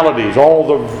externalities, all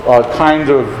the kinds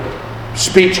of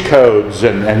speech codes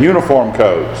and uniform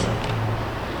codes.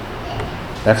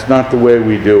 That's not the way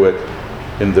we do it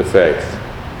in the faith.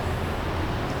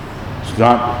 It's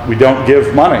not, we don't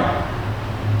give money.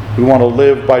 We want to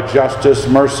live by justice,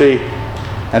 mercy,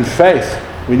 and faith.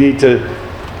 We need to,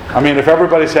 if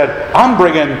everybody said,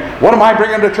 what am I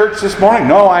bringing to church this morning?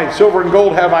 No, silver and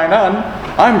gold have I none.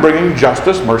 I'm bringing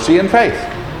justice, mercy, and faith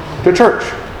to church.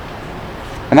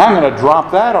 And I'm going to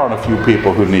drop that on a few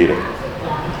people who need it.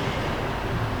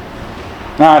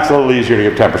 Now, it's a little easier to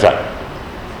give 10%.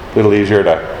 A little easier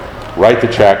to write the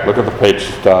check, look at the page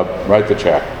stub, write the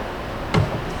check.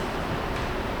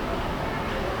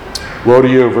 Woe to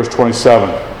you, verse 27,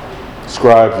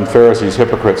 scribes and Pharisees,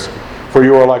 hypocrites, for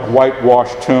you are like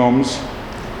whitewashed tombs,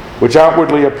 which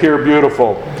outwardly appear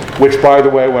beautiful, which, by the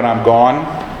way, when I'm gone,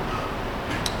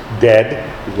 dead,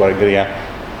 is what I'm getting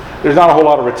at. There's not a whole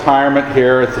lot of retirement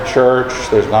here at the church.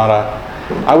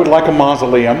 I would like a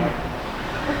mausoleum,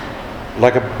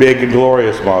 like a big and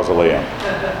glorious mausoleum.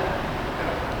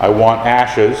 I want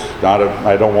ashes,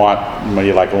 I don't want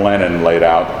money like Lenin laid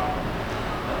out.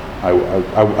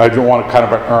 I don't want kind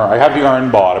of an urn. I have the urn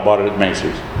bought. I bought it at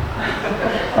Macy's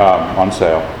on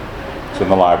sale. It's in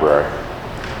the library.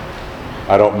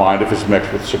 I don't mind if it's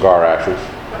mixed with cigar ashes.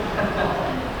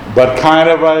 But kind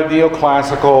of a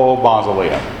neoclassical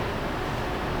mausoleum.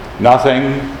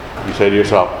 Nothing, you say to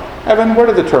yourself, Evan, where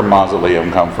did the term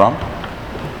mausoleum come from?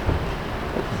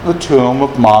 The tomb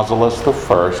of Mausolus I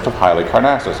of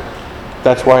Halicarnassus.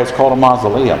 That's why it's called a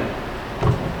mausoleum.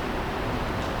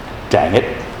 Dang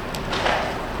it.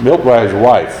 Built by his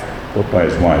wife.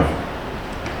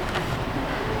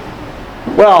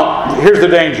 Well, here's the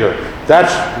danger.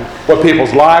 That's what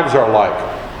people's lives are like.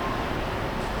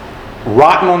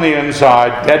 Rotten on the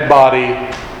inside, dead body,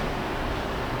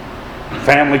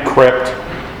 family crypt.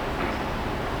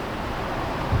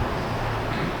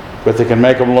 But they can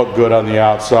make them look good on the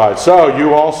outside. So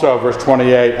you also, verse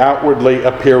 28, outwardly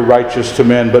appear righteous to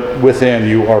men, but within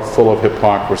you are full of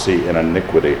hypocrisy and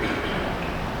iniquity.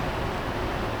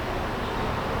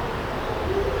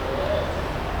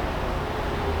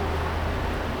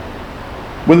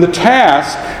 When the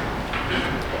task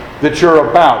that you're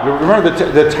about, remember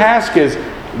the task is,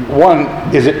 one,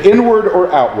 is it inward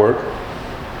or outward?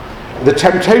 The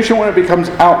temptation when it becomes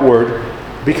outward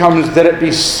becomes that it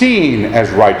be seen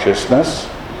as righteousness.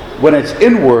 When it's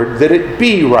inward, that it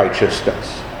be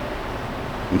righteousness.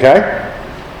 Okay?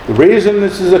 The reason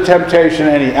this is a temptation,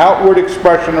 any outward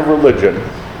expression of religion,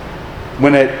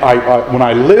 when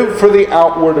I live for the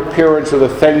outward appearance of the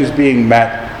things being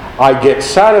met, I get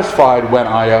satisfied when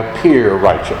I appear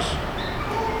righteous.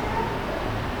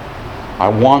 I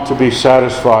want to be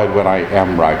satisfied when I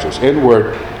am righteous.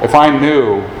 Inward, if I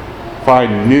knew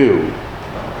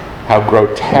how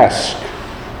grotesque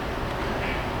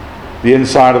the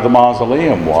inside of the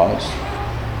mausoleum was,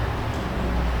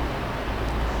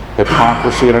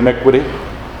 hypocrisy and iniquity,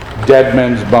 dead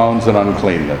men's bones and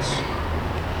uncleanness.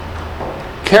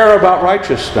 Care about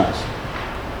righteousness.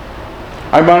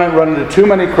 I run into too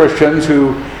many Christians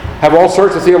who have all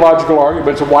sorts of theological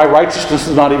arguments of why righteousness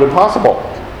is not even possible.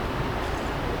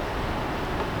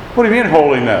 What do you mean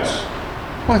holiness?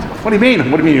 What do you mean?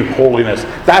 What do you mean holiness?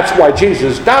 That's why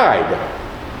Jesus died.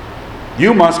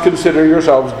 You must consider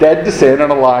yourselves dead to sin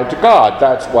and alive to God.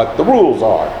 That's what the rules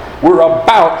are. We're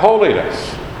about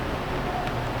holiness.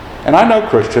 And I know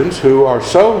Christians who are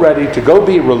so ready to go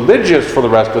be religious for the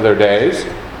rest of their days,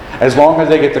 as long as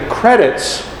they get the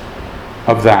credits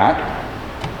of that,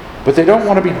 but they don't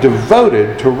want to be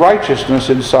devoted to righteousness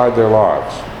inside their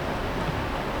lives.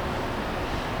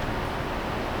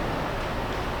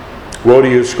 Woe to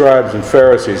you, scribes and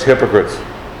Pharisees, hypocrites.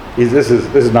 This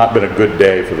has not been a good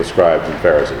day for the scribes and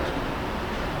Pharisees.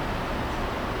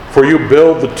 For you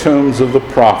build the tombs of the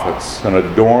prophets and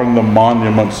adorn the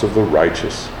monuments of the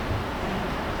righteous,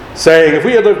 saying, if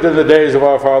we had lived in the days of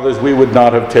our fathers, we would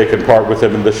not have taken part with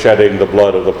them in the shedding the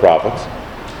blood of the prophets.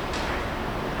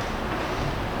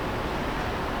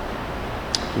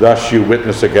 Thus you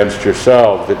witness against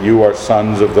yourselves that you are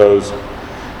sons of those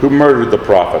who murdered the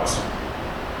prophets.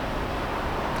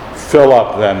 Fill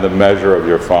up then the measure of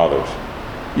your fathers.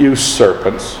 You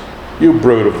serpents, you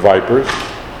brood of vipers,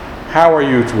 how are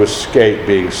you to escape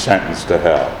being sentenced to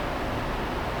hell?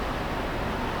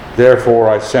 Therefore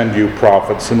I send you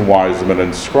prophets and wise men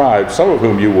and scribes, some of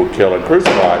whom you will kill and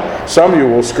crucify. Some you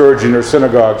will scourge in your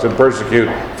synagogues and persecute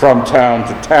from town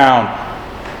to town.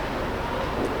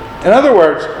 In other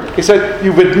words, he said,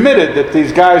 you've admitted that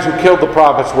these guys who killed the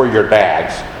prophets were your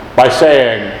dads by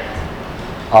saying,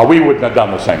 we wouldn't have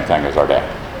done the same thing as our dad.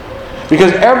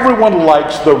 Because everyone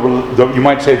likes you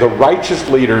might say, the righteous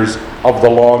leaders of the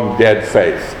long dead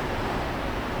faith.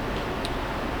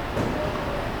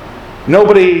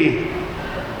 Nobody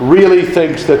really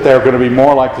thinks that they're going to be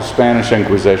more like the Spanish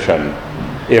Inquisition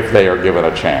if they are given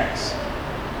a chance.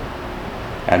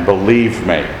 And believe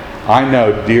me, I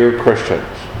know dear Christians,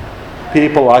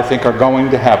 people I think are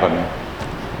going to heaven,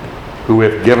 who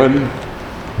have given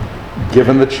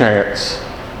the chance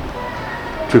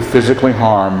to physically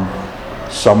harm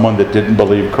someone that didn't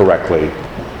believe correctly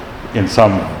in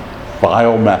some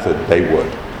vile method, they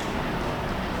would,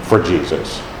 for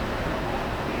Jesus.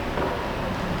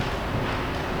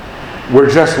 We're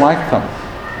just like them.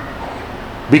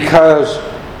 Because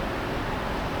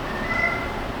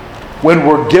when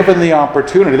we're given the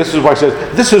opportunity, this is why it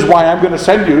says, this is why I'm going to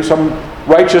send you some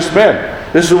righteous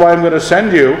men. This is why I'm going to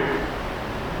send you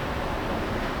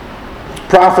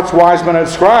prophets, wise men, and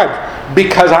scribes.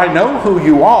 Because I know who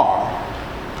you are.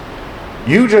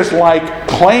 You just like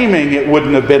claiming it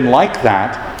wouldn't have been like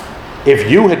that if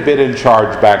you had been in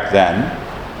charge back then.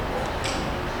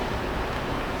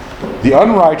 The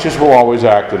unrighteous will always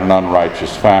act in an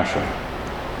unrighteous fashion.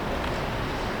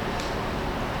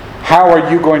 How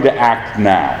are you going to act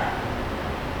now?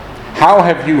 How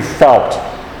have you felt?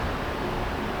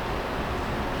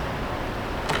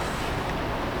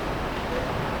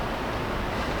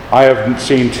 I have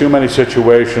seen too many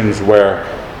situations where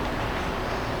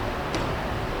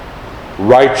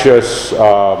righteous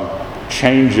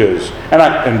changes,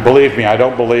 and believe me,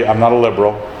 I'm not a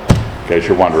liberal, in case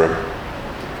you're wondering.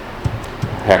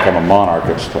 Heck, I'm a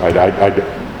monarchist. I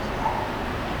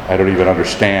don't even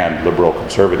understand liberal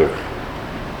conservative.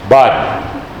 But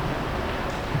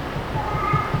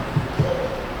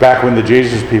back when the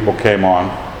Jesus people came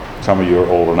on, some of you are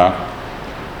old enough,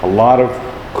 a lot of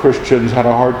Christians had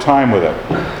a hard time with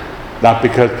it. Not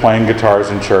because playing guitars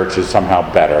in church is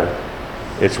somehow better.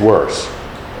 It's worse.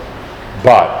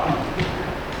 But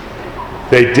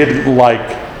they didn't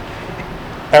like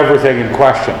everything in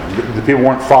question. The people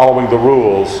weren't following the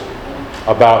rules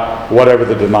about whatever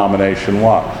the denomination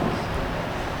was.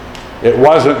 It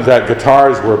wasn't that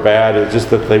guitars were bad, it's just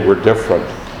that they were different.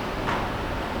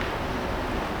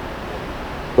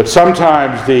 But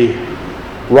sometimes the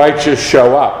righteous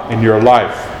show up in your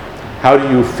life. How do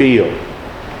you feel?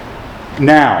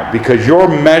 Now, because your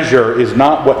measure is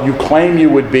not what you claim you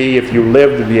would be if you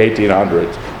lived in the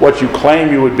 1800s, what you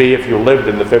claim you would be if you lived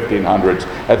in the 1500s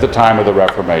at the time of the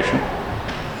Reformation.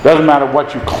 Doesn't matter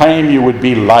what you claim you would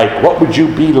be like. What would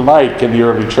you be like in the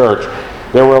early church?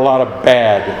 There were a lot of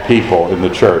bad people in the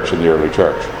church, in the early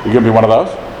church. You going to be one of those?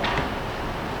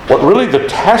 What really the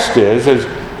test is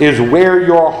where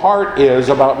your heart is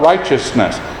about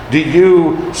righteousness. Do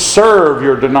you serve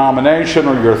your denomination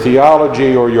or your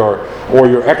theology or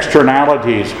your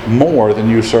externalities more than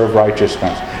you serve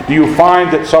righteousness? Do you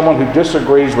find that someone who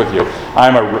disagrees with you,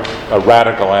 I'm a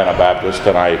radical Anabaptist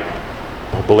and I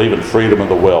believe in freedom of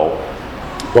the will,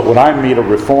 but when I meet a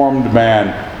reformed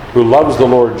man who loves the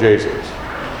Lord Jesus,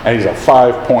 and he's a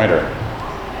five-pointer,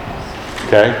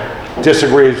 okay?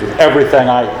 Disagrees with everything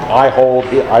I hold.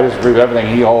 I disagree with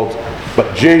everything he holds.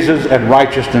 But Jesus and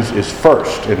righteousness is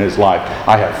first in his life.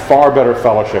 I have far better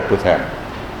fellowship with him.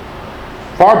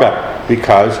 Far better.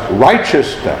 Because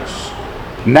righteousness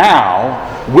now,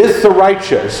 with the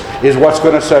righteous, is what's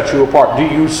going to set you apart. Do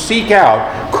you seek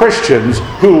out Christians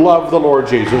who love the Lord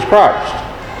Jesus Christ?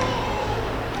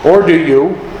 Or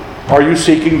are you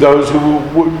seeking those who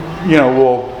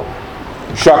will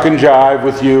shuck and jive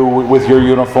with you, with your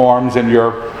uniforms and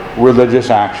your religious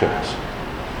actions?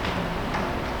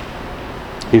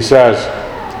 He says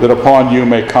that upon you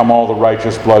may come all the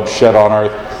righteous blood shed on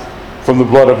earth, from the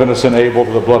blood of innocent Abel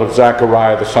to the blood of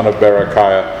Zechariah the son of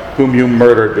Berechiah, whom you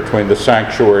murdered between the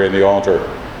sanctuary and the altar.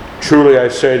 Truly I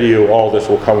say to you, all this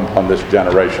will come upon this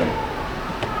generation.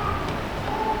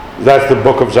 That's the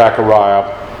book of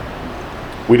Zechariah.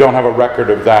 We don't have a record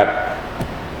of that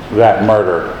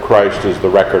murder. Christ is the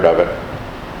record of it.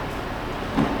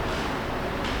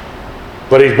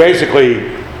 But he's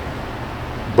basically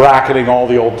bracketing all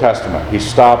the Old Testament. He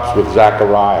stops with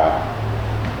Zechariah,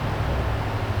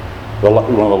 one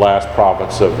of the last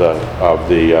prophets of the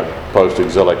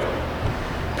post-exilic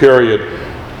period.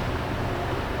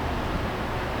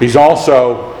 He's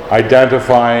also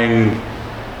identifying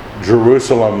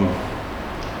Jerusalem,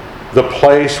 the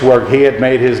place where he had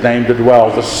made his name to dwell,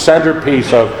 the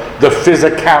centerpiece of the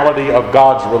physicality of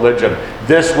God's religion.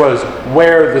 This was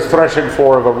where the threshing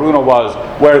floor of Araunah was,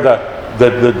 where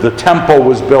the temple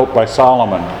was built by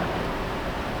Solomon.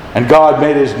 And God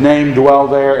made his name dwell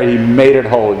there, and he made it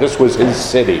holy. This was his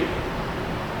city.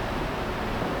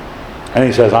 And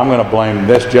he says, I'm going to blame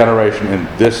this generation in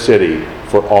this city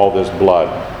for all this blood,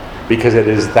 because it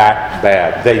is that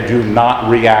bad. They do not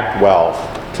react well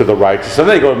to the righteous. And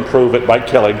they go and prove it by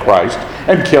killing Christ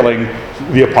and killing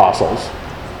the apostles.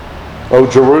 Oh,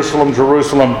 Jerusalem,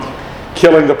 Jerusalem,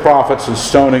 killing the prophets and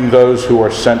stoning those who are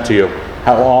sent to you.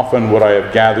 How often would I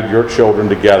have gathered your children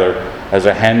together as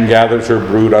a hen gathers her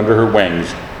brood under her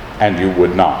wings, and you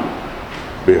would not.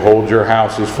 Behold, your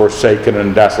house is forsaken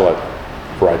and desolate.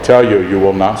 For I tell you, you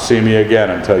will not see me again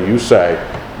until you say,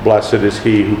 blessed is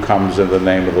he who comes in the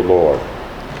name of the Lord.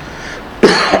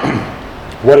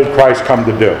 What did Christ come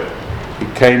to do?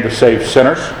 He came to save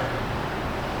sinners.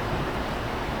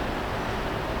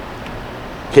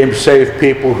 He came to save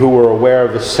people who were aware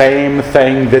of the same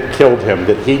thing that killed him,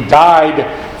 that he died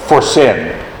for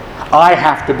sin. I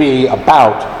have to be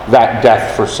about that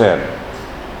death for sin.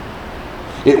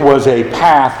 It was a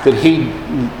path that he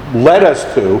led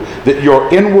us to, that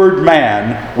your inward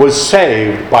man was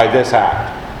saved by this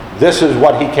act. This is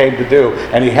what he came to do.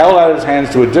 And he held out his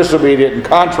hands to a disobedient and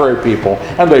contrary people,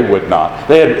 and they would not.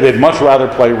 They'd much rather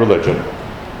play religion.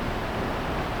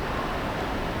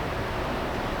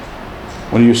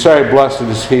 When you say, blessed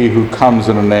is he who comes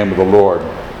in the name of the Lord,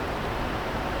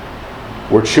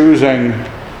 we're choosing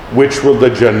which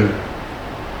religion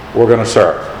we're going to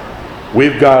serve.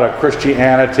 We've got a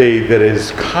Christianity that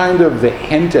is kind of the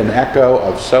hint and echo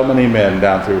of so many men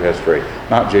down through history.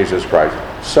 Not Jesus Christ.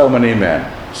 So many men.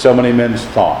 So many men's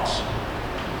thoughts.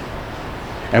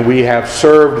 And we have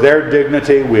served their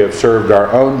dignity. We have served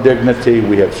our own dignity.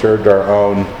 We have served our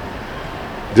own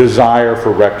desire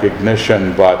for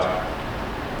recognition. But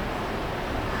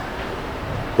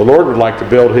the Lord would like to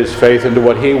build his faith into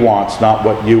what he wants, not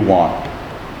what you want.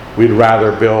 We'd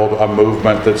rather build a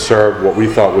movement that served what we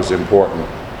thought was important.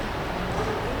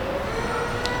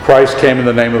 Christ came in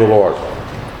the name of the Lord.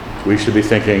 We should be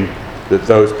thinking that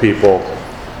those people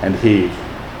and he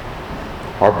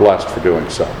are blessed for doing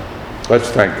so. Let's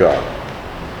thank God.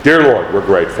 Dear Lord, we're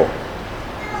grateful.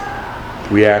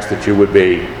 We ask that you would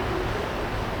be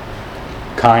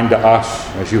kind to us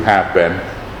as you have been.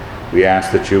 We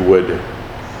ask that you would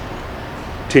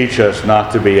teach us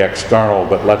not to be external,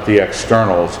 but let the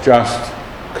externals just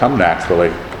come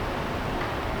naturally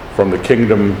from the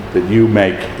kingdom that you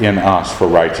make in us for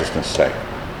righteousness' sake.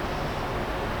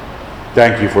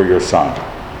 Thank you for your Son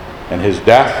and his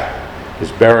death,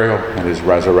 his burial, and his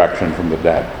resurrection from the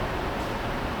dead.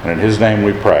 And in his name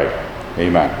we pray.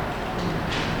 Amen.